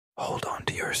Hold on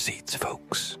to your seats,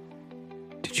 folks.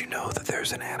 Did you know that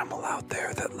there's an animal out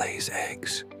there that lays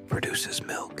eggs, produces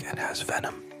milk, and has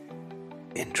venom?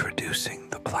 Introducing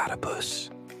the platypus.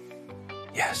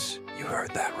 Yes, you heard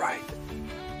that right.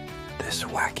 This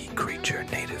wacky creature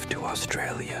native to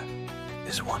Australia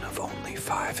is one of only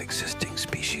 5 existing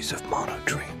species of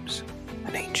monotremes,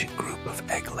 an ancient group of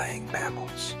egg-laying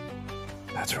mammals.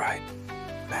 That's right,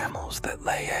 mammals that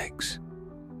lay eggs.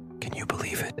 Can you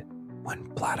believe it?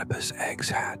 When platypus eggs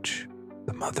hatch,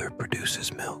 the mother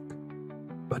produces milk,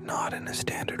 but not in a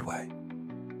standard way.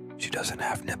 She doesn't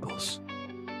have nipples.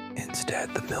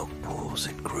 Instead, the milk pools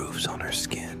in grooves on her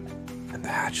skin, and the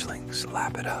hatchlings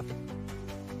lap it up.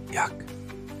 Yuck.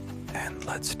 And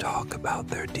let's talk about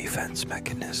their defense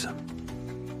mechanism.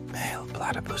 Male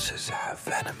platypuses have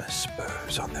venomous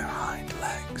spurs on their hind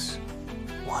legs.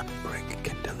 One prick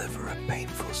can deliver a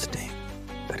painful sting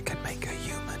that can make a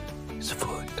human's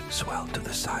foot swell to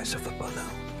the size of a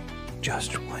balloon,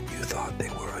 just when you thought they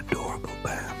were adorable.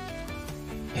 Bam.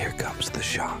 Here comes the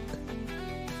shock.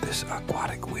 This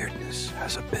aquatic weirdness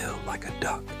has a bill like a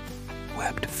duck,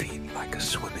 webbed feet like a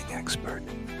swimming expert,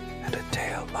 and a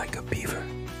tail like a beaver.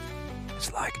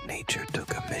 It's like nature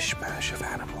took a mishmash of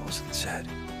animals and said,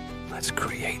 let's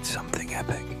create something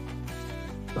epic.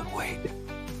 But wait,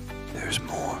 there's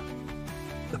more.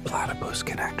 The platypus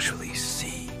can actually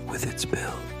see with its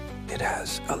bill. It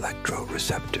has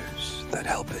electroreceptors that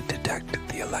help it detect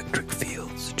the electric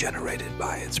fields generated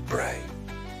by its prey.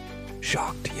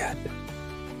 Shocked yet?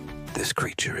 This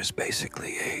creature is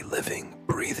basically a living,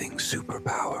 breathing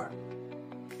superpower.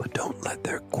 But don't let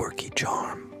their quirky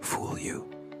charm fool you.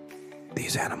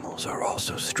 These animals are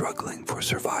also struggling for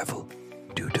survival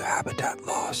due to habitat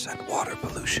loss and water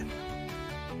pollution.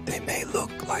 They may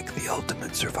look like the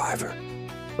ultimate survivor,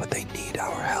 but they need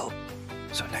our help.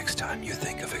 So next time you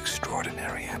think of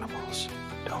extraordinary animals,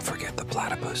 don't forget the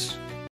platypus.